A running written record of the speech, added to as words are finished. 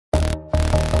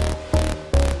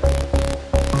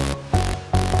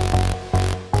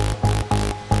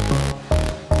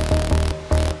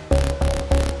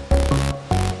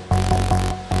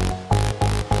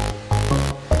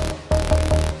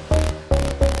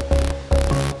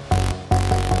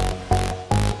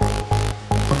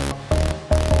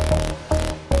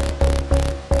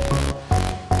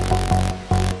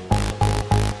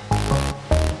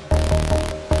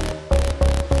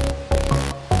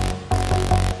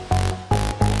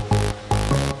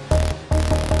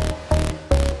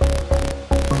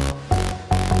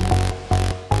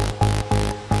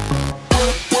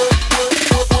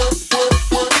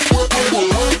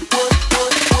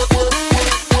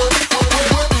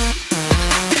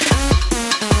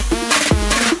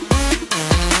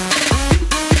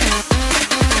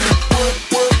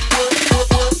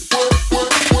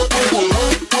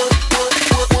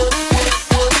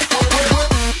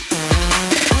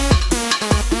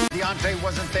Deontay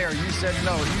wasn't there. You said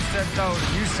no. You said no.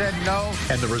 You said no.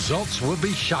 And the results will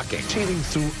be shocking. Cheating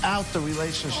throughout the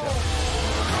relationship.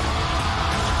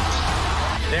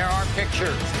 There are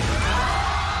pictures.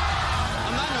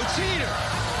 I'm not no cheater.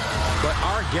 But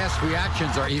our guest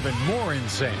reactions are even more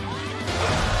insane.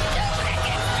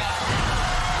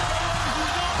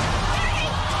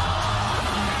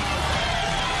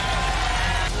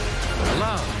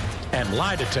 Love and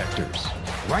lie detectors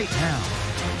right now.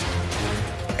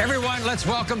 Everyone, let's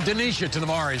welcome Denisha to the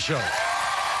Maury Show. Now,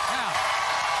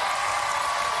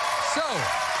 so,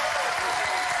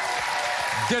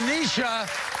 Denisha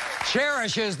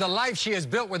cherishes the life she has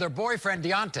built with her boyfriend,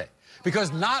 Deontay.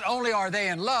 Because not only are they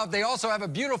in love, they also have a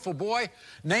beautiful boy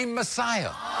named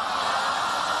Messiah.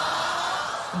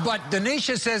 But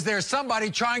Denisha says there's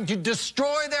somebody trying to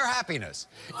destroy their happiness.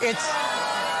 It's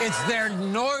their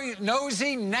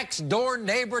nosy next-door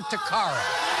neighbor, Takara.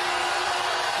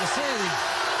 You see,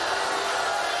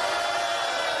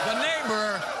 the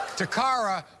neighbor,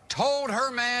 Takara, told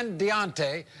her man,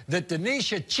 Deontay, that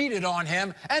Denisha cheated on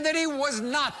him and that he was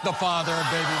not the father of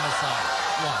baby Messiah.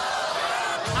 What?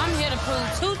 I'm here to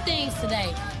prove two things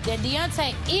today. That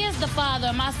Deontay is the father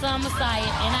of my son, Messiah,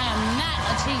 and I am not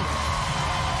a cheater.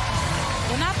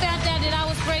 When I found out that I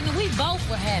was pregnant, we both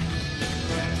were happy.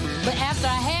 But after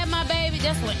I had my baby,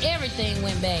 that's when everything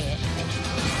went bad.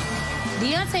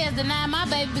 Deontay has denied my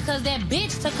baby because that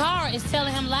bitch, Takara, is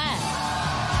telling him lies.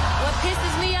 What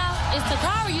pisses me off is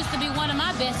Takara used to be one of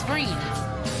my best friends.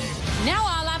 Now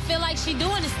all I feel like she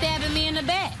doing is stabbing me in the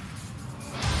back.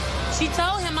 She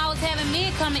told him I was having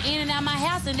men coming in and out my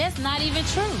house, and that's not even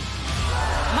true.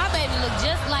 My baby looked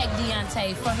just like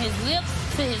Deontay, from his lips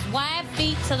to his wide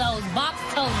feet to those box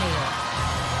toenails.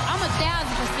 I'm 1,000%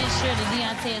 sure that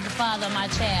Deontay is the father of my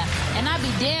child, and I'd be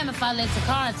damned if I let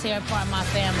Takara tear apart my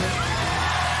family.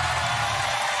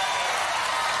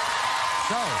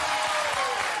 So,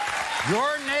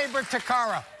 your neighbor,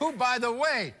 Takara, who, by the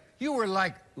way, you were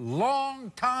like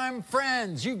long-time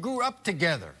friends. You grew up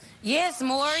together. Yes,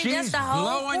 Maury, that's the whole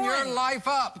blowing point. your life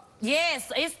up.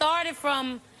 Yes, it started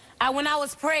from when I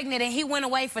was pregnant and he went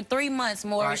away for 3 months,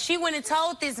 Maury. Right. She went and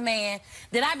told this man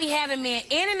that I be having men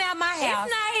in and out my house.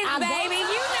 It's not his baby. You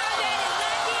know that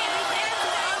it's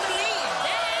not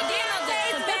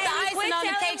his. To put the icing on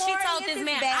the cake, she told this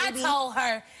man, I told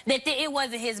her that it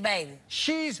wasn't his baby.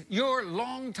 She's your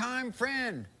longtime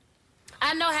friend.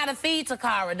 I know how to feed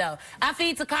Takara, though. I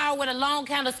feed Takara with a long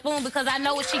counter spoon because I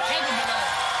know what she's capable of.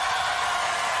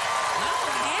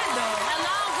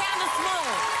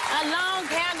 A long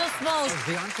counter spoon. How's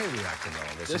Deontay reacting to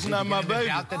all this? This is not my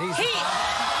baby. Out that he's Deontay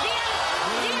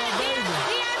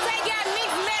got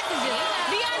mixed messages.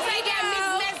 Deontay got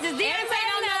mixed messages. Deontay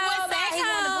don't know what side he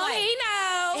want to play. He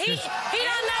knows. He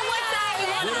don't know what side he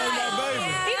want to play.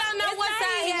 He don't know what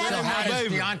side he want to So play. how does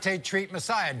Deontay treat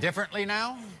Messiah? Differently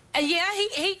now? Yeah,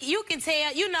 you can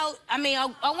tell. You know, I mean,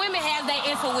 women have their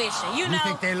intuition. You know. You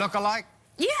think they look alike?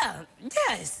 Yeah.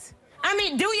 Yes. I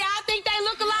mean, do y'all think they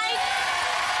look alike?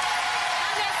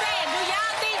 I'm just saying. Do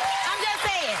y'all think? I'm just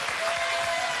saying.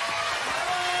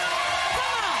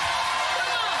 Come on.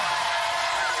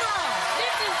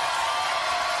 This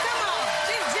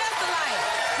is just alike.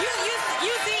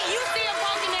 You see him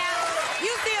poking out.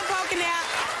 You see him poking out.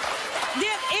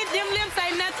 Them lips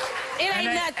ain't nothing. It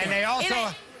ain't nothing. And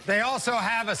they also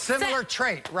have a similar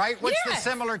trait, right? What's the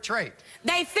similar trait?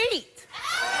 They feet.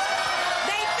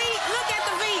 They feet. Look at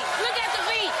the feet. Look at the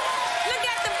feet. Look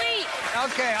at the feet.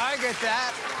 Okay, I get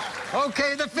that.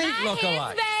 Okay, the feet look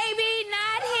alike. Baby,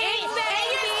 not his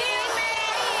baby.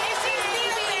 And she's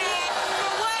still mad.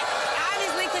 For what?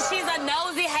 Obviously, because she's a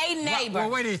nosy, hating neighbor.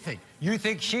 Well, what do you think? You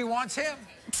think she wants him?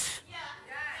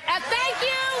 Thank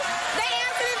you. They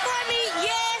answered it for me.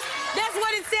 Yes, that's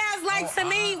what it sounds like to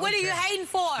me. What are you hating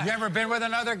for? You ever been with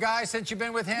another guy since you've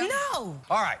been with him? No.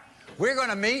 All right, we're going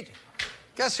to meet.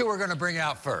 Guess who we're going to bring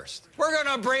out first? We're going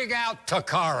to bring out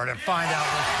Takara to find out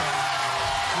what's going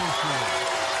on.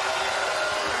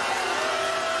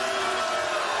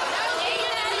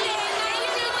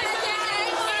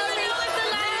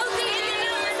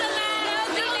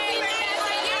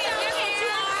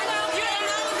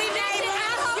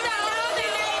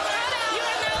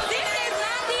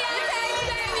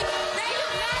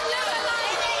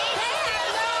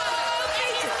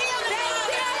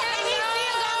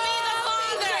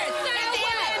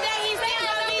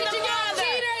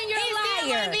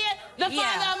 The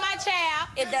father of my child.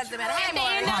 It doesn't matter. At the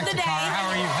end of the day. How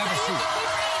are you? Have a seat.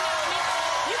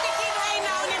 You can keep hating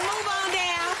on and move on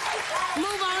down.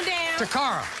 Move on down.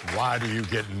 Takara, why do you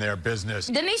get in their business?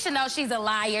 Denisha knows she's a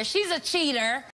liar. She's a cheater.